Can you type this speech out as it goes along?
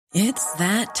It's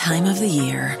that time of the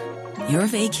year. Your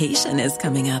vacation is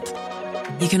coming up.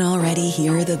 You can already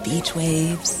hear the beach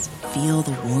waves, feel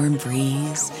the warm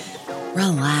breeze,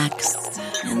 relax,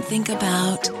 and think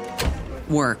about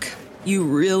work. You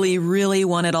really, really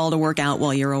want it all to work out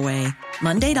while you're away.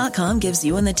 Monday.com gives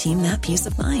you and the team that peace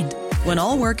of mind. When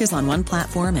all work is on one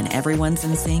platform and everyone's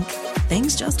in sync,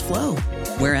 things just flow.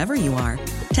 Wherever you are,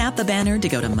 tap the banner to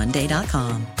go to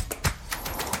Monday.com.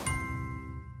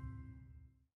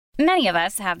 Many of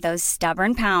us have those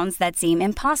stubborn pounds that seem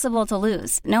impossible to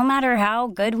lose, no matter how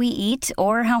good we eat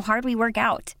or how hard we work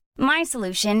out. My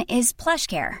solution is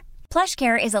PlushCare.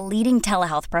 PlushCare is a leading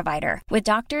telehealth provider with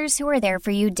doctors who are there for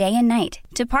you day and night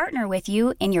to partner with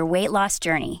you in your weight loss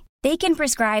journey. They can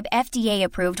prescribe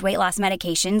FDA-approved weight loss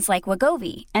medications like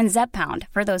Wegovy and Zepbound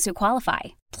for those who qualify.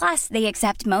 Plus, they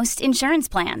accept most insurance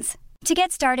plans. To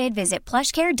get started, visit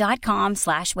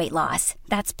plushcare.com/weightloss.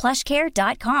 That's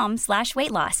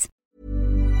plushcare.com/weightloss.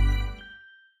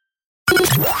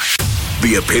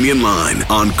 The Opinion Line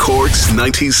on Cork's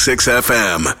 96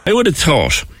 FM. I would have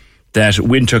thought that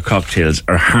winter cocktails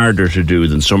are harder to do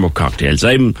than summer cocktails.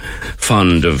 I'm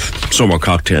fond of summer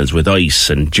cocktails with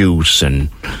ice and juice and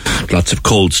lots of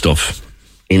cold stuff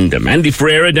in them. Andy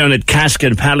Ferreira down at Cask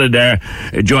and Paladar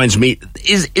joins me.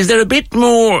 Is there a bit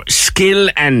more skill,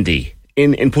 Andy,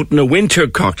 in putting a winter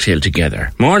cocktail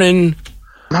together? Morning.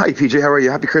 Hi, PJ. How are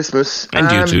you? Happy Christmas. And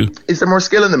you too. Is there more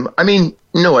skill in them? I mean,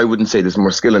 no, I wouldn't say there's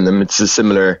more skill in them. It's a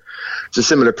similar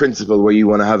principle where you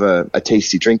want to have a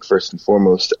tasty drink first and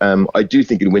foremost. I do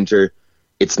think in winter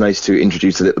it's nice to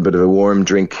introduce a little bit of a warm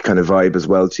drink kind of vibe as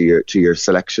well to your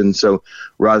selection. So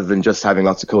rather than just having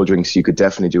lots of cold drinks, you could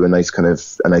definitely do a nice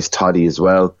toddy as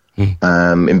well.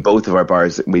 In both of our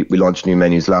bars, we launched new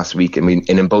menus last week, and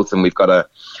in both of them we've got a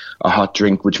hot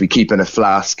drink which we keep in a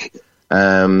flask.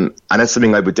 And that's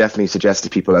something I would definitely suggest to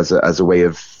people as a way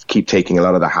of keep taking a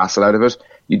lot of the hassle out of it.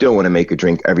 You don't want to make a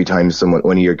drink every time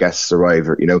one of your guests arrive,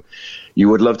 or you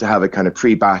would love to have it kind of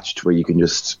pre-batched where you can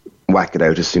just whack it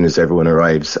out as soon as everyone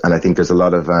arrives. And I think there's a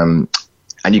lot of and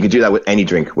you can do that with any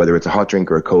drink, whether it's a hot drink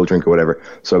or a cold drink or whatever.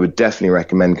 So I would definitely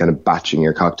recommend kind of batching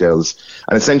your cocktails.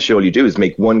 And essentially all you do is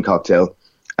make one cocktail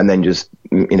and then just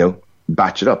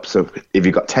batch it up. So if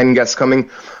you've got 10 guests coming,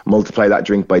 multiply that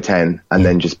drink by 10 and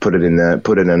then just put it in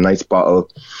a nice bottle.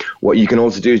 What you can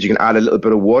also do is you can add a little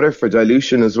bit of water for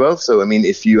dilution as well. So I mean,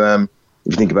 if you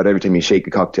think about every time you shake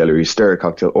a cocktail or you stir a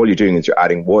cocktail, all you're doing is you're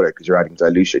adding water because you're adding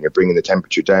dilution, you're bringing the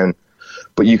temperature down.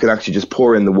 But you can actually just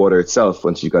pour in the water itself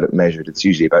once you've got it measured. It's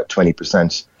usually about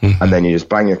 20%. And then you just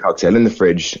bang your cocktail in the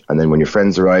fridge, and then when your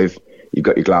friends arrive, you've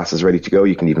got your glasses ready to go.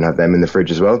 You can even have them in the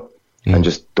fridge as well. And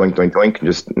just doink, doink, doink, and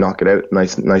just knock it out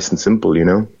nice and simple,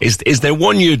 Is there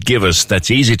one you'd give us that's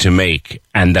easy to make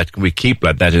and that we keep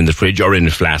like that in the fridge or in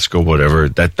a flask or whatever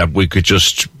that we could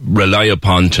just rely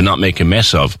upon to not make a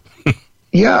mess of?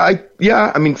 I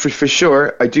mean, for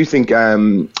sure. I do think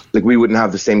we wouldn't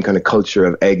have the same kind of culture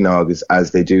of eggnog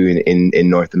as they do in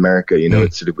North America.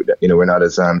 It's sort of, we're not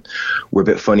as we're a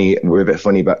bit funny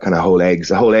about kind of whole eggs.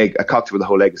 A cocktail with a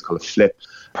whole egg is called a flip.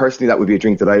 Personally, that would be a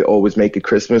drink that I always make at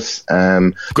Christmas.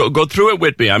 Go through it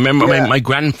with me. I remember my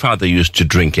grandfather used to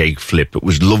drink egg flip. It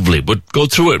was lovely, but go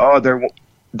through it. Oh,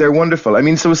 they're wonderful. I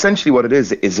mean, so essentially what it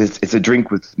is it's a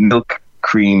drink with milk,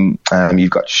 cream.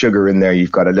 You've got sugar in there.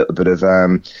 You've got a little bit of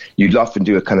you'd often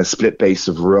do a kind of split base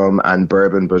of rum and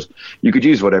bourbon, but you could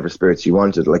use whatever spirits you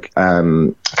wanted. Like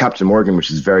Captain Morgan,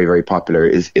 which is very, very popular,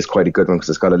 is quite a good one because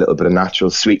it's got a little bit of natural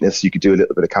sweetness. You could do a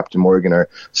little bit of Captain Morgan, or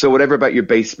so whatever about your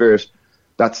base spirit.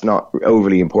 That's not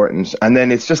overly important. And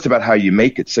then it's just about how you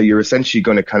make it. So you're essentially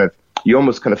going to you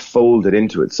almost kind of fold it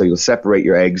into it. So you'll separate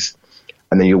your eggs,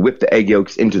 and then you'll whip the egg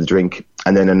yolks into the drink,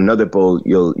 and then in another bowl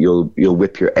you'll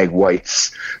whip your egg whites.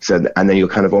 And then you'll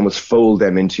kind of almost fold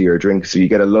them into your drink, so you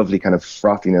get a lovely kind of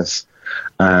frothiness,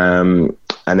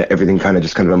 and everything kind of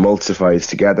emulsifies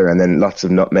together, and then lots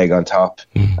of nutmeg on top.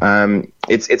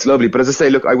 It's lovely. But as I say,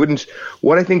 look,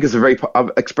 what I think is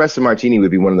espresso martini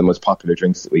would be one of the most popular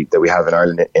drinks that we have in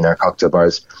Ireland in our cocktail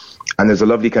bars. And there's a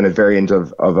lovely kind of variant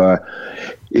of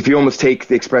if you almost take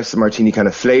the espresso martini kind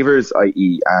of flavors,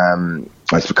 i.e.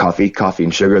 I suppose coffee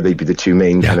and sugar, they'd be the two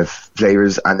main kind of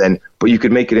flavors. But you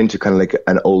could make it into kind of like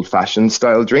an old fashioned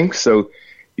style drink. So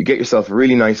you get yourself a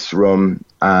really nice rum,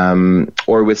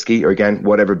 or whiskey, or again,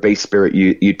 whatever base spirit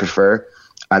you'd prefer.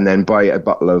 And then buy a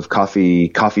bottle of coffee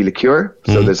liqueur.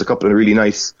 So there's a couple of really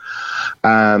nice,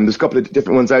 there's a couple of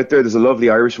different ones out there. There's a lovely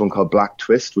Irish one called Black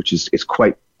Twist, which is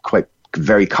quite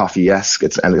very coffee-esque,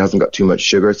 and it hasn't got too much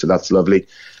sugar, so that's lovely.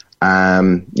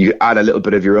 You add a little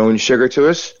bit of your own sugar to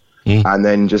it, and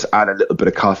then just add a little bit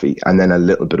of coffee, and then a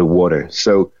little bit of water.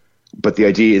 So But the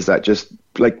idea is that just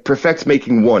like perfect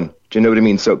making one. Do you know what I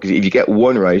mean? So, because if you get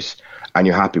one right and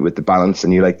you're happy with the balance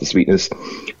and you like the sweetness,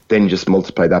 then you just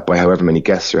multiply that by however many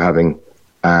guests you're having,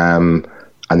 and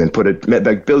then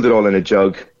build it all in a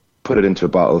jug, put it into a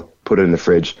bottle, put it in the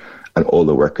fridge, and all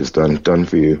the work is done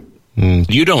for you.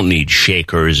 You don't need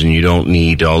shakers and you don't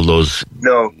need all those.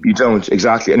 No, you don't,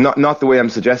 exactly. And not the way I'm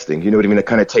suggesting. You know what I mean? It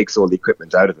kind of takes all the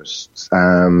equipment out of it.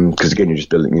 Because again, you're just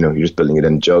building it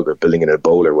in a jug or building it in a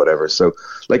bowl or whatever. So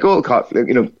like all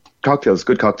cocktails,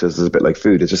 good cocktails is a bit like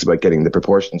food. It's just about getting the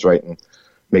proportions right and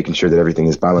making sure that everything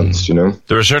is balanced, you know?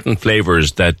 There are certain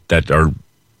flavours that are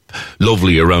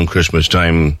lovely around Christmas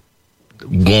time.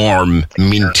 Warm,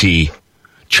 minty,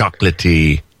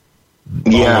 chocolatey.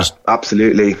 Yeah,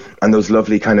 absolutely. And those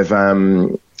lovely kind of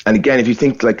and again, if you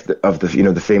think like of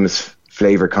the famous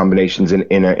flavor combinations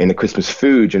in a Christmas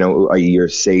food, i.e. your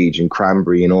sage and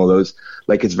cranberry and all those,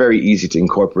 like it's very easy to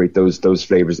incorporate those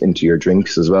flavors into your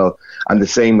drinks as well. And the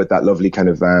same with that lovely kind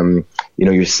of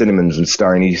your cinnamons and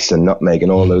star anise and nutmeg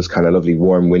and all those kind of lovely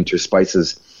warm winter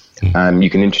spices. You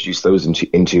can introduce those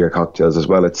into your cocktails as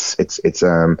well. It's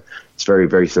very,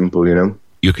 very simple, you know.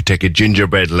 You could take a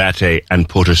gingerbread latte and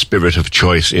put a spirit of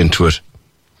choice into it.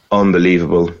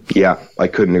 Unbelievable. Yeah, I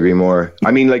couldn't agree more. I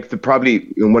mean, like probably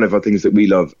one of the things that we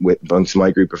love amongst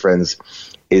my group of friends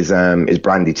is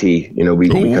brandy tea. You know, we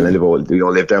kind of we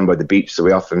all live down by the beach, so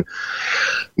we often,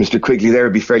 Mr. Quigley there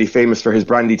would be fairly famous for his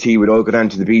brandy tea. We'd all go down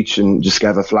to the beach and just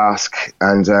have a flask,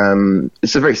 and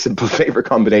it's a very simple flavor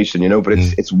combination, you know, but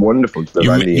it's wonderful.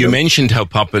 You mentioned how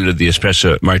popular the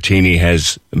espresso martini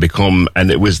has become, and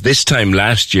it was this time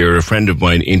last year a friend of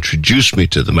mine introduced me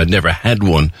to them. I'd never had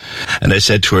one, and I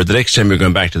said to her, the next time you're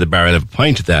going back to the bar, I'll have a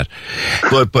pint of that.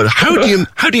 But how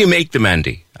do you make them,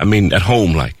 Andy? I mean, at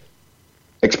home, like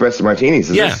espresso martinis.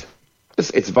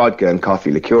 It's vodka and coffee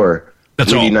liqueur.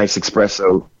 That's really all. Nice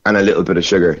espresso and a little bit of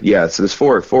sugar. Yeah, so there's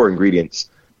four ingredients.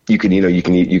 You could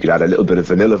add a little bit of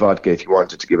vanilla vodka if you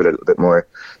wanted to give it a little bit more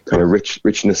kind of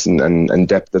richness and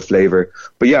depth of flavor.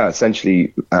 But yeah,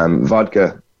 essentially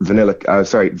vodka,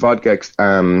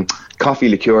 coffee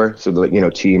liqueur. So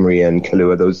Teamery and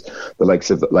Kahlua, the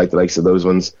likes of those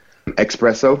ones.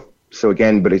 Espresso. So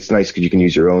again, but it's nice because you can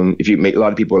use your own. If you make, a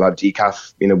lot of people will have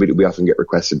decaf. You know, we often get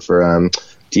requested for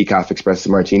decaf espresso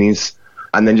martinis,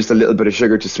 and then just a little bit of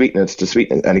sugar to sweeten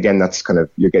it. And again, that's kind of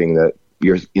you're getting the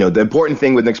important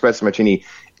thing with an espresso martini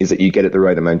is that you get it the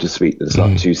right amount of sweet. It's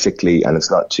not too sickly and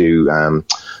it's not too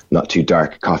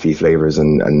dark coffee flavors,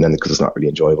 and then because it's not really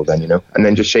enjoyable then, you know. And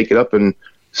then just shake it up and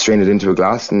strain it into a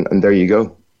glass, and there you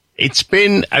go. It's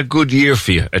been a good year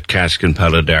for you at Cask and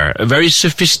Paladar. A very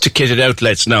sophisticated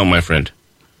outlets now, my friend.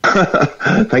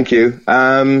 Thank you.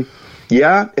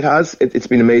 Yeah, it has. It's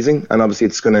been amazing. And obviously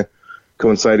it's going to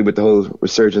coincide with the whole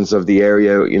resurgence of the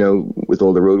area, you know, with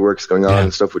all the roadworks going on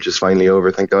and stuff, which is finally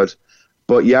over, thank God.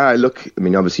 But yeah,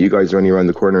 obviously you guys are only around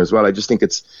the corner as well. I just think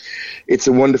it's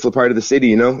a wonderful part of the city,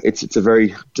 you know. It's a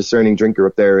very discerning drinker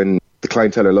up there, and the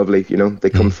clientele are lovely, you know. They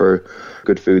come for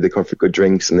good food, they come for good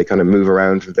drinks, and they kind of move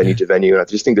around from venue to venue. And I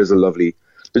just think there's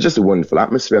just a wonderful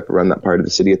atmosphere up around that part of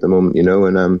the city at the moment, you know.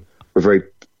 And we're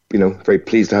very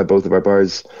pleased to have both of our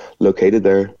bars located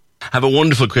there. Have a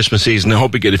wonderful Christmas season. I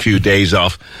hope you get a few days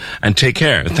off, and take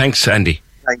care. Thanks, Andy.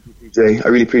 Thank you, PJ. I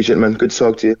really appreciate it, man. Good to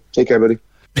talk to you. Take care, buddy.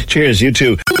 Cheers, you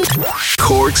too.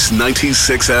 Cork's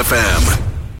 96 FM.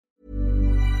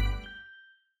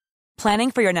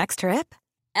 Planning for your next trip?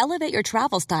 Elevate your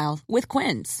travel style with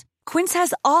Quince. Quince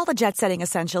has all the jet-setting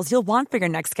essentials you'll want for your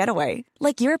next getaway,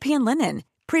 like European linen,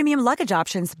 premium luggage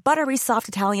options, buttery soft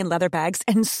Italian leather bags,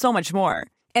 and so much more.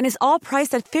 And is all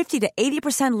priced at 50 to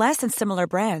 80% less than similar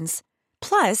brands.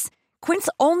 Plus, Quince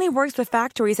only works with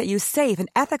factories that use safe and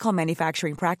ethical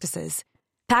manufacturing practices.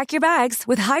 Pack your bags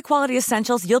with high-quality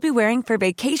essentials you'll be wearing for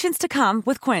vacations to come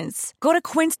with Quince. Go to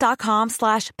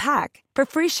quince.com/pack for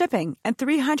free shipping and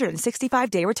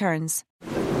 365-day returns.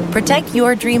 Protect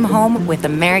your dream home with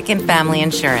American Family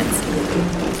Insurance.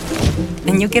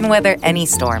 And you can weather any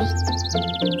storm.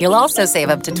 You'll also save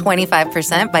up to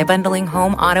 25% by bundling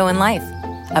home, auto, and life.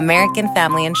 American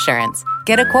Family Insurance.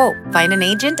 Get a quote. Find an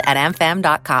agent at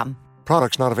amfam.com.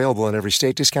 Products not available in every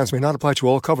state. Discounts may not apply to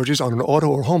all coverages on an auto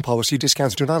or home policy.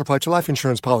 Discounts do not apply to life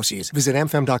insurance policies. Visit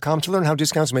amfam.com to learn how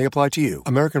discounts may apply to you.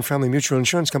 American Family Mutual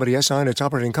Insurance Company, SI, and its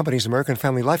operating companies, American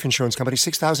Family Life Insurance Company,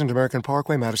 6000 American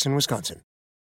Parkway, Madison, Wisconsin.